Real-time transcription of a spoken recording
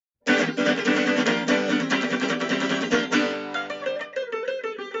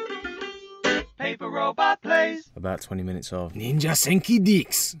robot plays. About 20 minutes of Ninja Senki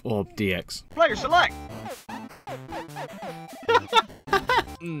DX or DX. Player select.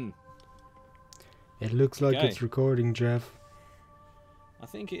 It looks like Okay. it's recording, Jeff. I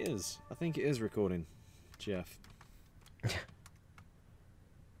think it is. I think it is recording, Jeff.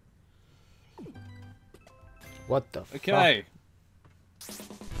 What the Okay.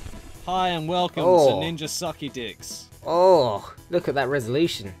 Hi and welcome Oh. to Ninja Sucky Dicks. fuck? Oh, look at that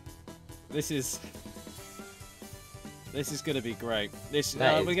resolution. This is gonna be great.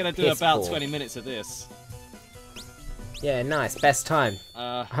 That We're is gonna do piss about poor. 20 minutes of this. Yeah, nice. Best time.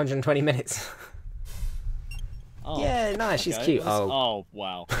 120 minutes. Oh, Yeah, nice. She's okay. cute. Oh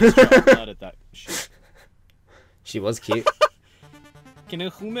wow. Let's try and murdered that shit. She was cute.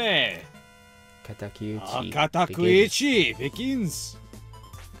 Kinuhume. Katakuichi. Katakuichi begins.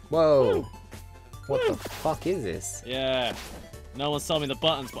 Whoa. What the fuck is this? Yeah. No one's told me the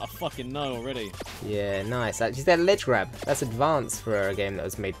buttons, but I fucking know already. Yeah, nice. Actually, that ledge grab. That's advanced for a game that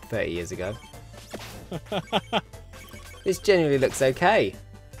was made 30 years ago. This genuinely looks okay.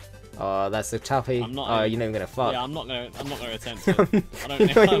 Oh, that's a toughie. I'm not Oh, even- you're not even gonna fuck. Yeah, I'm not gonna attempt it. I don't You're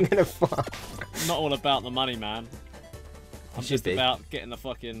not know. even gonna fuck. I'm not all about the money, man. I'm should just be. about getting the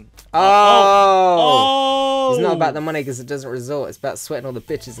fucking. Oh! Oh! It's not about the money because it doesn't result. It's about sweating all the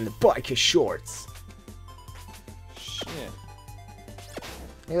bitches in the biker shorts. Shit.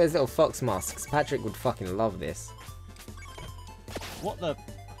 Look at those little fox masks. Patrick would fucking love this. What the?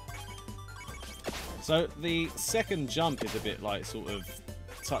 So the second jump is a bit like sort of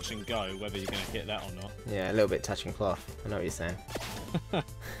touch and go, whether you're gonna hit that or not. Yeah, a little bit touching cloth. I know what you're saying.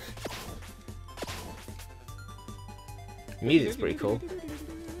 Music's pretty cool.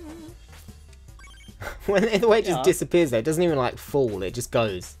 When the way it just Yeah. disappears though, it doesn't even like fall, it just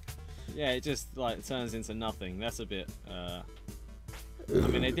goes. Yeah, it just like turns into nothing. That's a bit. I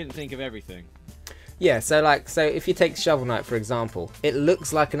mean, they didn't think of everything. Yeah, so if you take Shovel Knight for example, it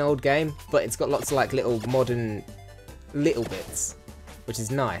looks like an old game, but it's got lots of like little modern little bits, which is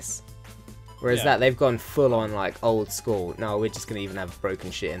nice. Whereas Yeah. that they've gone full on like old school. No, we're just gonna even have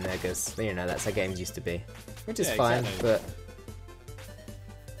broken shit in there because you know that's how games used to be, which is Yeah, fine. exactly. But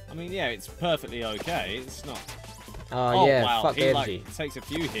I mean, yeah, it's perfectly okay. It's not. oh yeah, wow, fuck the he energy. like takes a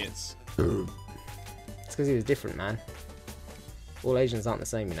few hits. It's because he was different, man. All Asians aren't the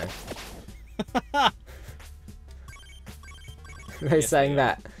same, you know. They're Yes, saying they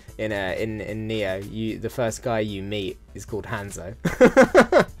are. that in Neo, the first guy you meet is called Hanzo.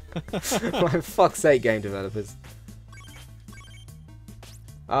 For fuck's sake, game developers.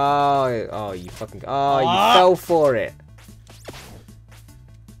 Oh, you fucking. Oh, you Ah! fell for it.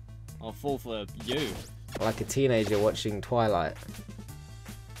 I'll fall for you. Like a teenager watching Twilight.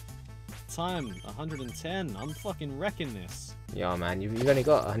 Time 110. I'm fucking wrecking this. Yeah, man, you've only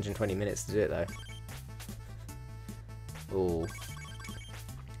got 120 minutes to do it though. Ooh.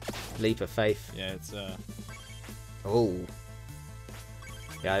 Leap of faith. Yeah, it's Ooh.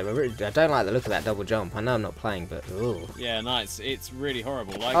 Yeah, I don't like the look of that double jump. I know I'm not playing, but ooh. Yeah, no, it's really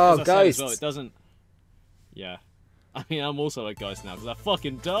horrible. Like, Oh, as I said as well, ghosts. it doesn't. Yeah, I mean, I'm also a ghost now because I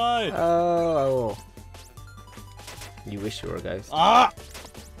fucking died. Oh. You wish you were a ghost. Ah.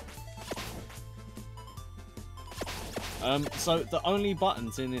 So the only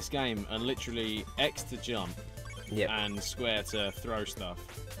buttons in this game are literally X to jump Yep. and square to throw stuff.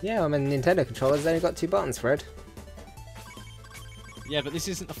 Yeah, I mean, Nintendo controllers only got 2 buttons, Fred. Yeah, but this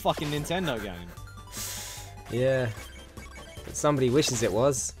isn't a fucking Nintendo game. Yeah. But somebody wishes it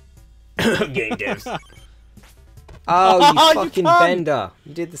was. Game devs. Oh, you You fucking cunt! bender.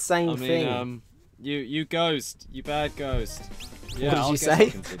 You did the same I thing. mean, you ghost, you bad ghost. Yeah, did I'll you guess I'll say?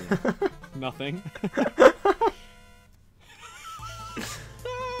 continue. Nothing.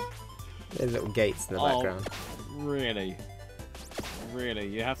 There's little gates in the Oh. background. Really? Really?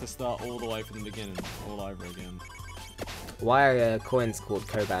 You have to start all the way from the beginning, all over again. Why are coins called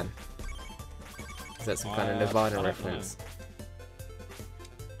Koban? Is that some kind of I Nirvana don't reference?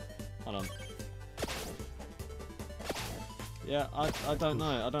 Hold on. Yeah, I don't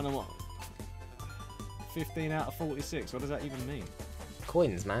know. I don't know what. 15 out of 46. What does that even mean?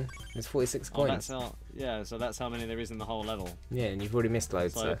 Coins, man. There's 46 Oh, coins. that's how. Yeah, so that's how many there is in the whole level. Yeah, and you've already missed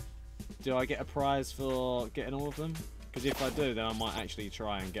loads, So, so. do I get a prize for getting all of them? Because if I do, then I might actually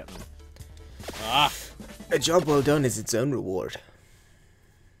try and get them. Ah! A job well done is its own reward.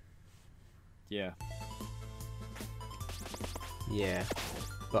 Yeah. Yeah,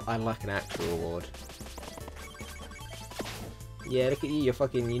 but I like an actual reward. Yeah, look at you, you're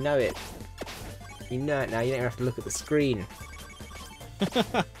fucking, you know it. You know it now, you don't even have to look at the screen.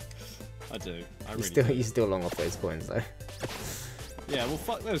 I do. I You really still, do. you still long off those coins though. Yeah, well,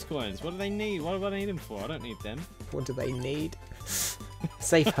 fuck those coins. What do they need? What do I need them for? I don't need them. What do they need?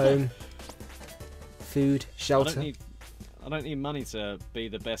 Safe home. Food, shelter. I don't need money to be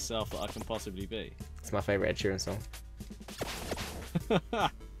the best self that I can possibly be. It's my favourite Ed Sheeran song.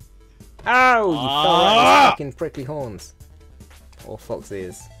 Ow! You fell right in his fucking prickly horns. Or fox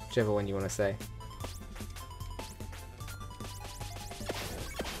ears. Whichever one you want to say.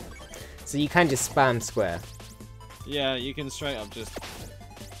 So you can just spam square. Yeah, you can straight up just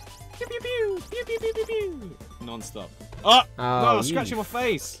pew pew pew pew pew pew pew pew non-stop. Oh, no, I'm scratching my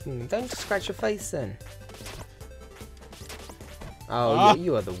face. Don't scratch your face then. Oh,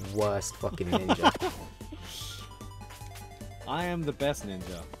 you are the worst fucking ninja. I am the best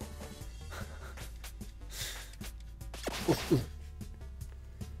ninja.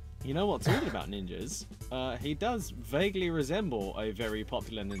 You know what? Talking about ninjas, he does vaguely resemble a very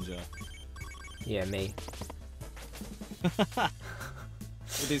popular ninja. Yeah, me.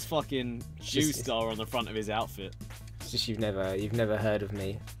 With his fucking Jew star on the front of his outfit. It's just you've never heard of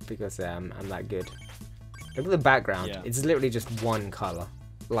me because I'm that good. Look at the background. Yeah. It's literally just one color,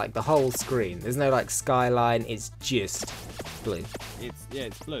 like the whole screen. There's no like skyline. It's just blue. It's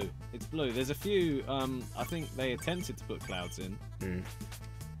blue. It's blue. There's a few. I think they attempted to put clouds in. Mm.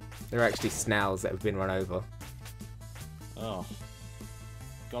 They're actually snails that have been run over. Oh,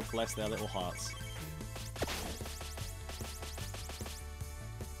 God bless their little hearts.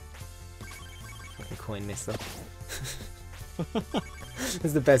 Fucking coin misser.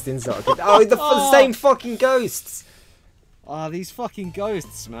 That's the best insult I could. Oh, the same fucking ghosts! Ah, these fucking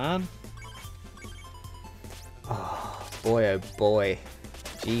ghosts, man. Oh, boy, oh boy.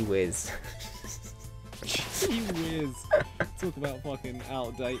 Gee whiz. Gee whiz. Talk about fucking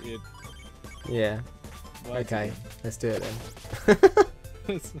outdated. Yeah. Okay, let's do it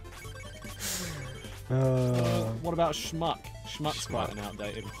then. What about Schmuck? Schmuck's quite an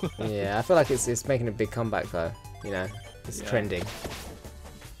outdated one. Yeah, I feel like it's making a big comeback though. You know, it's trending.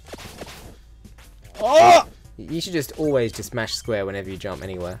 Oh! You should just always just smash square whenever you jump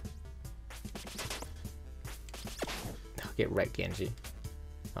anywhere. Oh, get wrecked, Genji.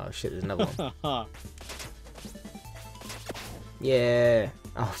 Oh shit, there's another one. Yeah.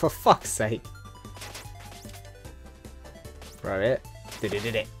 Oh, for fuck's sake. Throw it. Did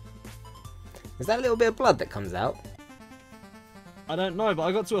it. Is that a little bit of blood that comes out? I don't know, but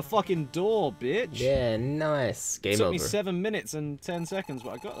I got to a fucking door, bitch. Yeah, nice. Game over. It took me 7 minutes and 10 seconds,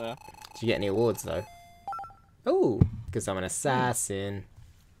 but I got there. Did you get any awards though? Oh, because I'm an assassin.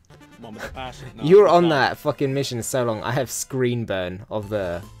 One with a passion. No, you were on that fucking mission so long. I have screen burn of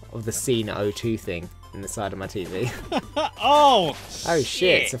the scene 02 thing in the side of my TV. Oh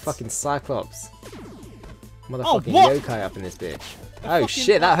shit! It's a fucking Cyclops. Motherfucking yokai up in this bitch. Oh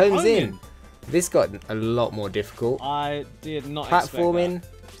shit! That homes in. This got a lot more difficult. I did not platforming.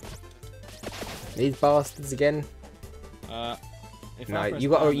 Expect that. These bastards again. No, you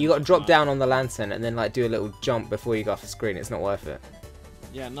got to drop down on the lantern and then like do a little jump before you go off the screen. It's not worth it.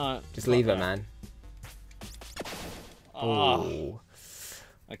 Yeah, no. Just leave her, man. Oh.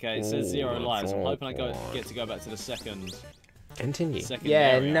 Okay, it says 0 lives. I'm hoping I get to go back to the second. Continue. Second yeah,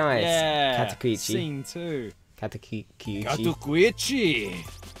 area. nice. Yeah. Katakuichi. Scene 2. Katakuichi. Katakuichi.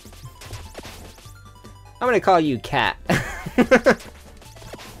 I'm gonna call you Cat.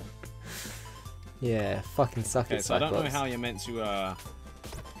 Yeah, fucking suck it, Okay, so I don't know how you're meant to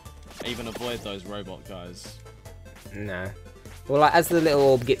even avoid those robot guys. No. Well, like as the little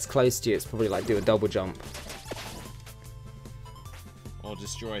orb gets close to you, it's probably like do a double jump. Or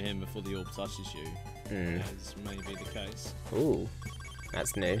destroy him before the orb touches you. As may be the case. Ooh,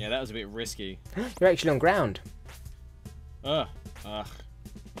 that's new. Yeah, that was a bit risky. You're actually on ground. Ugh. I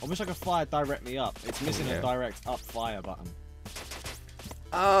wish I could fire directly up. It's missing a direct up fire button.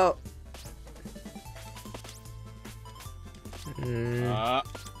 Oh. No,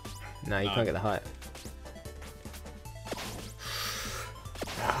 you can't get the height.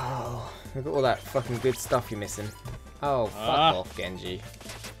 Oh, look at all that fucking good stuff you're missing. Oh, fuck off, Genji.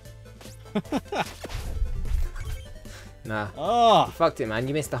 Nah. You fucked it, man.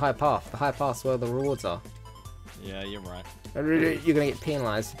 You missed the high path. The high path's where the rewards are. Yeah, you're right. You're gonna get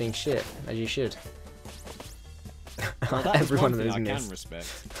penalised for being shit, as you should. Well, every one of those I missed. can respect.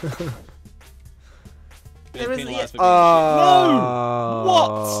 There is penalised for no!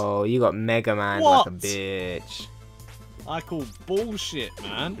 What? You got Mega Man like a bitch. I call bullshit,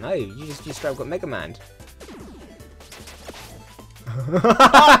 man. No, you straight up got Mega Man.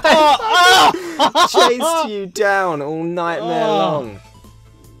 Chased you down all nightmare long.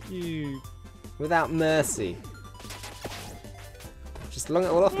 You. Without mercy. Just long it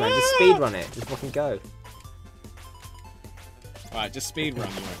all off, man. Just speed run it. Just fucking go. Right, just speed run,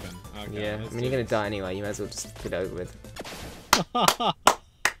 you reckon? Okay, yeah, I mean, you're gonna die anyway. You might as well just get it over with.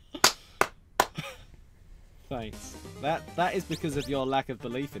 Thanks. That is because of your lack of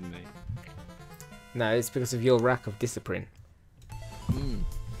belief in me. No, it's because of your lack of discipline.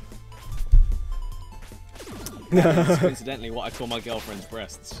 That's coincidentally what I call my girlfriend's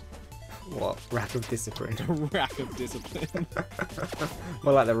breasts. What? Rack of discipline. Rack of discipline.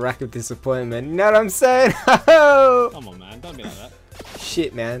 More like the rack of disappointment. You know what I'm saying? Come on, man. Don't be like that.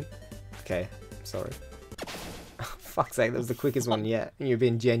 Shit, man. Okay. I'm sorry. Fuck's sake, that was the quickest one yet. And you're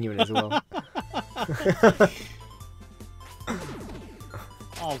being genuine as well.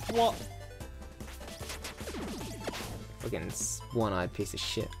 Oh, what? Fucking one-eyed piece of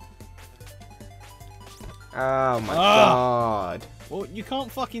shit. Oh my god. Well, you can't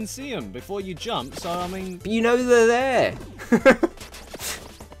fucking see them before you jump, so I mean... But you know they're there.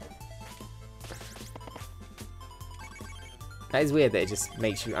 That is weird that it just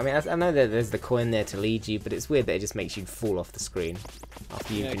makes you... I mean, I know that there's the coin there to lead you, but it's weird that it just makes you fall off the screen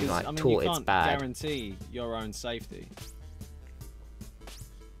after you've been, like, taught it's bad. You can't guarantee your own safety.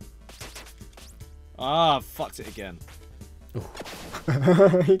 Ah, fucked it again.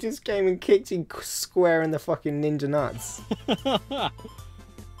 He just came and kicked you square in the fucking ninja nuts. The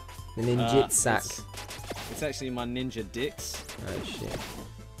ninjit sack. It's actually my ninja dicks. Oh shit.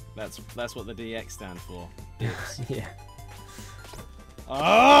 That's what the DX stands for. Dicks. Yeah.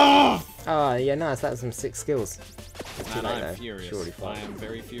 Oh! Oh yeah, nice. That was some sick skills. Man, I am furious. I am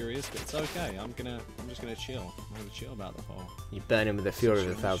very furious, but it's okay. I'm just gonna chill. I'm gonna chill about the whole. You burn him with the fury of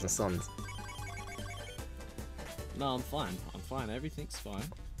 1,000 suns. No, I'm fine. I'm fine. Everything's fine.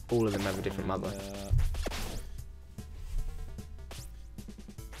 All of them have a different mother.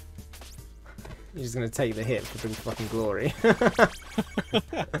 You're just gonna take the hit for the fucking glory.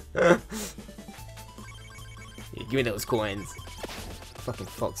 Yeah, give me those coins. Fucking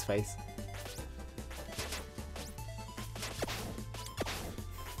fox face.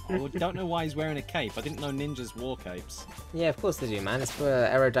 I don't know why he's wearing a cape. I didn't know ninjas wore capes. Yeah, of course they do, man. It's for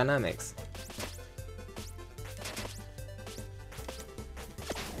aerodynamics.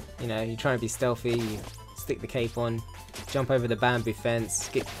 You know, you're trying to be stealthy, you stick the cape on, jump over the bamboo fence,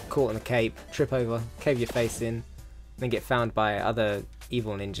 get caught in the cape, trip over, cave your face in, then get found by other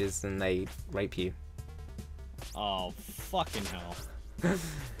evil ninjas and they rape you. Oh, fucking hell.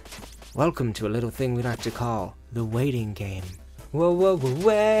 Welcome to a little thing we like to call the waiting game. Whoa, whoa, whoa,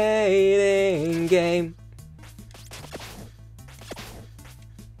 waiting game.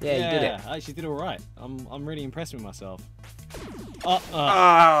 Yeah, you did it. I actually did alright. I'm really impressed with myself.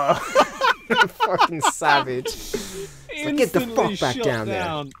 Oh, fucking savage. Like, get the fuck back down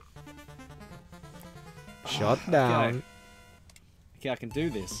there. Shot down. Okay, I can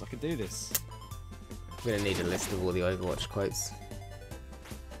do this. I can do this. We're gonna need a list of all the Overwatch quotes.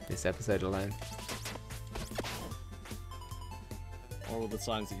 This episode alone. Or all the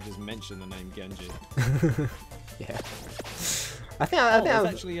times that you just mentioned the name Genji. Yeah. I think there's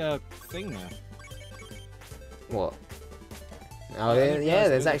actually a thing there. What? Oh yeah,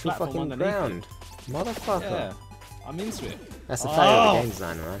 there's actual fucking ground. Motherfucker. Yeah, I'm into it. That's the failure of the game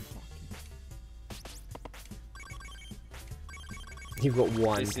designer, man. You've got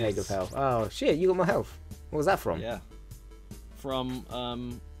one keg of health. Oh shit, you got more health. What was that from? Yeah. From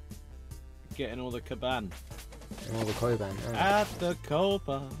getting all the Caban. All the Koban. Oh. At the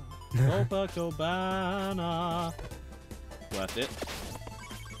Copa Cabana. Worth it.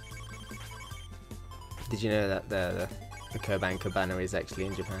 Did you know that the Koban Cabana is actually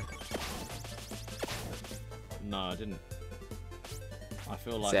in Japan? No, I didn't. I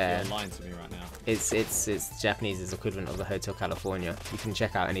feel like you're lying to me right now. It's Japanese's equivalent of the Hotel California. You can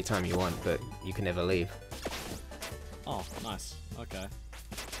check out anytime you want, but you can never leave. Oh, nice. Okay.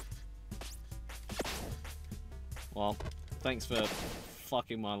 Well, thanks for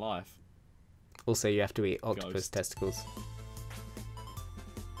fucking my life. Also, you have to eat octopus testicles.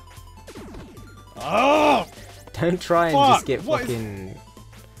 Oh! Don't try and just get fucking...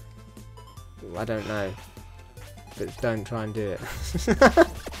 I don't know. But don't try and do it.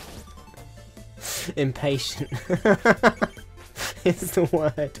 Impatient. It's the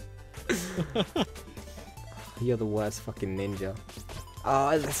word. You're the worst fucking ninja.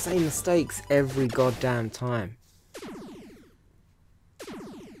 Oh, the same mistakes every goddamn time.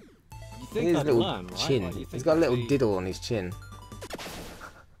 You think I'd learn, right? Chin. Like, He's got a little diddle on his chin.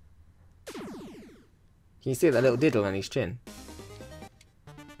 Can you see that little diddle on his chin?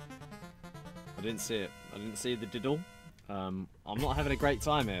 I didn't see it. I didn't see the diddle. I'm not having a great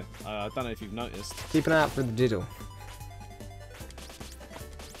time here. I don't know if you've noticed. Keep an eye out for the diddle.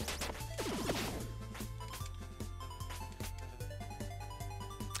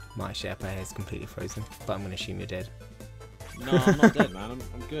 My share player is completely frozen, but I'm gonna assume you're dead. No, I'm not dead, man. I'm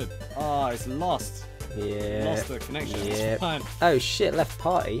good. Oh, it's lost. Yeah. Lost the connection. Yeah. Oh shit, left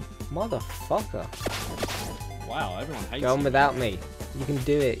party. Motherfucker. Wow, everyone hates Go on you. without me. You can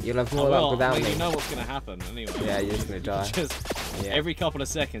do it. You'll have more luck without me. You know what's gonna happen anyway. Yeah, you're just gonna die. Every couple of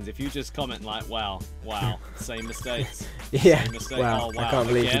seconds, if you just comment like, wow, same mistakes. Yeah. Same mistake. Wow. Oh, wow. I can't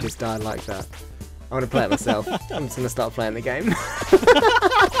believe again? you just died like that. I want to play it myself. I'm just gonna start playing the game.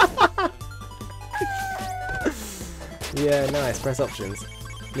 Yeah, nice. Press options.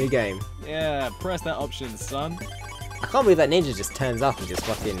 New game. Yeah, press that option, son. I can't believe that ninja just turns up and just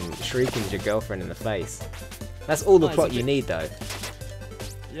fucking shurikens your girlfriend in the face. That's all the plot you need, though.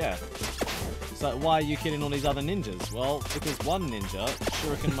 Yeah. It's like, why are you killing all these other ninjas? Well, because one ninja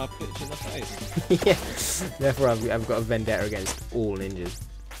shurikened my bitch in the face. Yeah. Therefore, I've got a vendetta against all ninjas.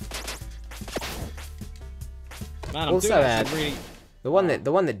 Man, I'm also, doing really... the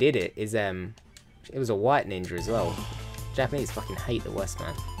one that did it is it was a white ninja as well. Japanese fucking hate the West,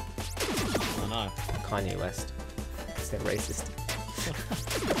 man. I know. Kanye West. They're racist.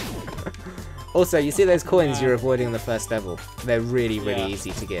 Also, you see those coins you're avoiding on the first level? They're really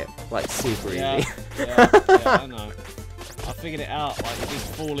easy to get. Like, super easy. Yeah, I know. I figured it out. Like, you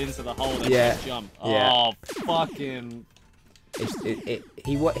just fall into the hole and just jump. Yeah. Oh, fucking...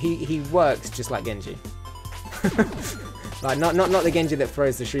 He works just like Genji. Like, not the Genji that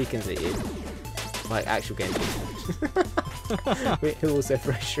throws the shurikens at you. Like, actual Genji. Who also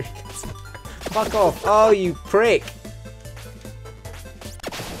throws shurikens. Fuck off! Oh, you prick!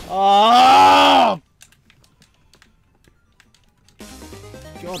 Oh!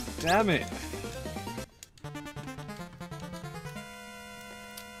 God damn it!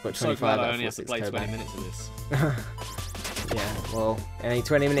 Got 25 so glad I out only of have to play 20 minutes of this. Yeah, well, ain't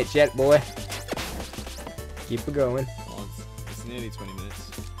 20 minutes yet, boy. Keep it going. Oh, it's nearly 20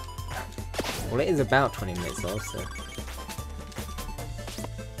 minutes. Well, it is about 20 minutes though, so...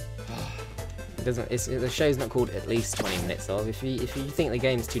 It doesn't. The show's not called at least 20 minutes of. If you think the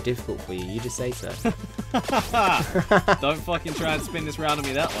game's too difficult for you, you just say so. Don't fucking try and spin this round on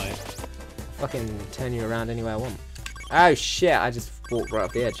me that way. I'll fucking turn you around any way I want. Oh shit! I just walked right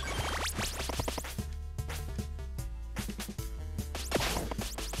off the edge.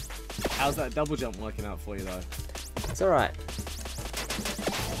 How's that double jump working out for you though? It's all right.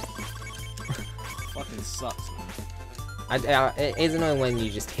 Fucking sucks, man. It is annoying when you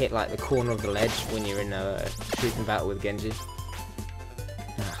just hit like the corner of the ledge when you're in a shuriken battle with Genji. Just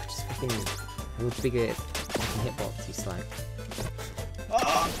fucking with bigger fucking hitbox, you slag.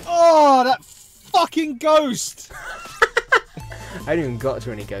 Oh, that fucking ghost! I haven't even got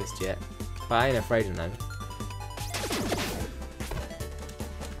to any ghost yet, but I ain't afraid of them.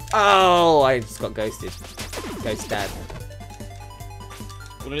 Oh, I just got ghosted. Ghost dad.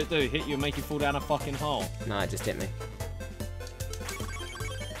 What did it do? Hit you and make you fall down a fucking hole? No, it just hit me.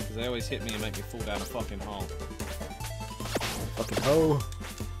 Because they always hit me and make me fall down a fucking hole. Fucking hole.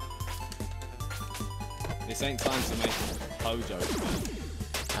 This ain't time to make ho jokes, man.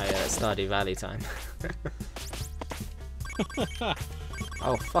 Oh yeah, that's Stardew Valley time.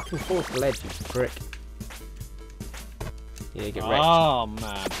 Oh, fucking fall off the ledge, you prick. Yeah, get wrecked. Oh,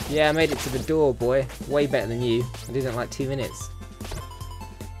 man. Yeah, I made it to the door, boy. Way better than you. I did it in like 2 minutes.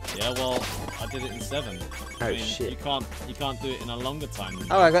 Yeah, well, I did it in 7. Oh, I mean, shit. You can't do it in a longer time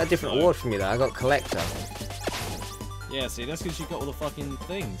than Oh, I got a different award from you though. I got Collector. Yeah, see, that's because you got all the fucking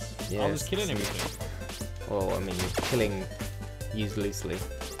things. Yeah, I was killing everything. Well, I mean, killing used loosely.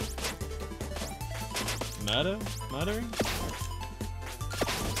 Murder? Murdering?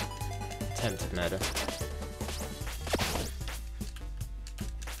 Attempted murder.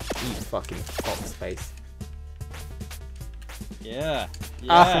 You fucking fox face. Yeah.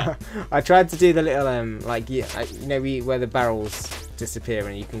 Yeah. I tried to do the little like you know where the barrels disappear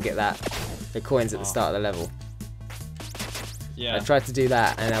and you can get the coins at the start of the level. Yeah. I tried to do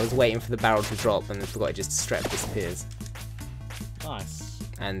that and I was waiting for the barrel to drop and then forgot it just straight up disappears. Nice.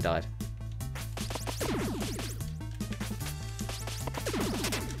 And died.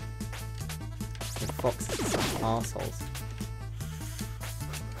 The foxes are such assholes.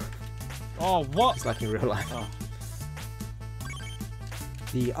 Oh, what? It's like in real life. Oh.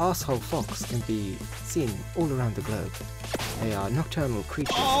 The arsehole fox can be seen all around the globe. They are nocturnal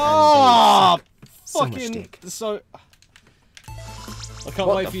creatures and they so much dick. So I can't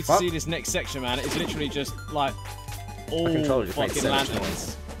What wait the for you fuck? to see this next section, man. It's literally just like all controller just makes fucking so much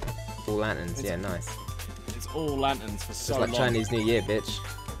lanterns. All lanterns, yeah, nice. It's all lanterns for so It's like long. Chinese New Year, bitch.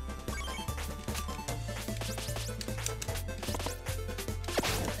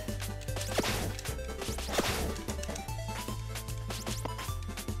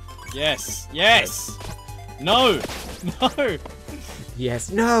 Yes. Yes. No. No.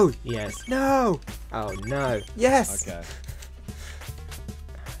 Yes. No. Yes. No. Oh no. Yes. Okay.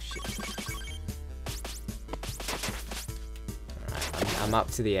 Oh, shit. Alright, I'm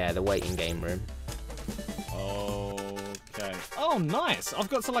up to the waiting game room. Okay. Oh, nice. I've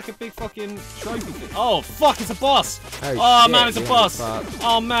got to like a big fucking trophy thing. Oh, fuck, it's a boss. Oh, shit, man, it's a boss.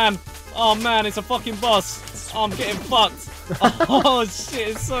 Oh, man. Oh, man, it's a fucking boss. Oh, I'm getting fucked. Oh, shit,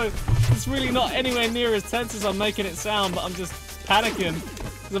 it's really not anywhere near as tense as I'm making it sound, but I'm just panicking.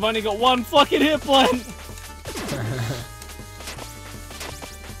 Because I've only got one fucking hit point.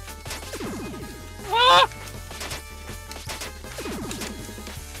 Ah!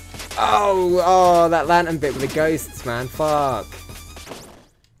 Oh, that lantern bit with the ghosts, man. Fuck.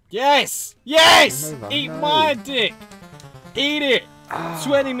 Yes! Yes! Over, Eat no. my dick! Eat it!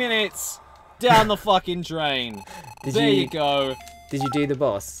 20 minutes down the fucking drain. There you go. Did you do the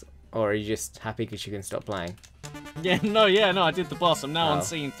boss? Or are you just happy because you can stop playing? Yeah, no, I did the boss. I'm now on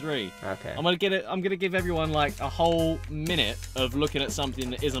scene 3. Okay. I'm gonna give everyone like a whole minute of looking at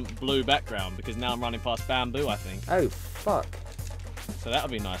something that isn't blue background because now I'm running past bamboo, I think. Oh, fuck. So that'll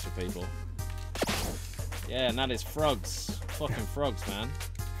be nice for people. Yeah, and that is frogs. Fucking frogs, man.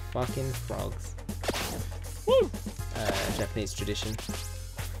 Fucking frogs. Woo! Japanese tradition.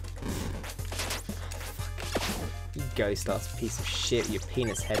 You ghost ass piece of shit, your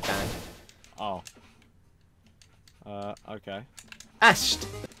penis headband. Oh. Okay. Ashed!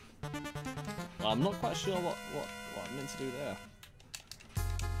 Well, I'm not quite sure what I'm meant to do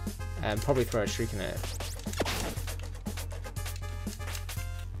there. Probably throw a shuriken at it.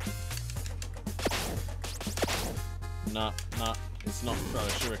 No, it's not throw a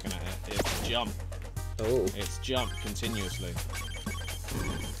shuriken at it. It's jump. Oh. It's jump continuously.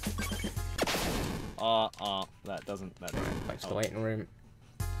 That doesn't. Back to the waiting room.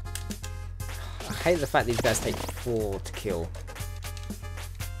 I hate the fact these guys take 4 to kill.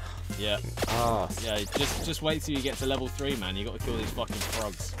 Yeah. Oh. Yeah, just wait till you get to level 3, man. You got to kill these fucking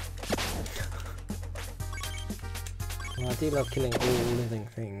frogs. Well, I do love killing all living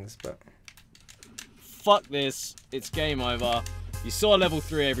things, but... Fuck this. It's game over. You saw level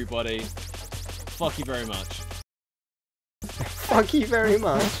 3, everybody. Fuck you very much. Fuck you very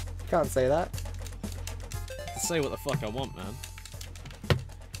much. Can't say that. Say what the fuck I want, man.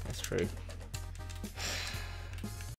 That's true.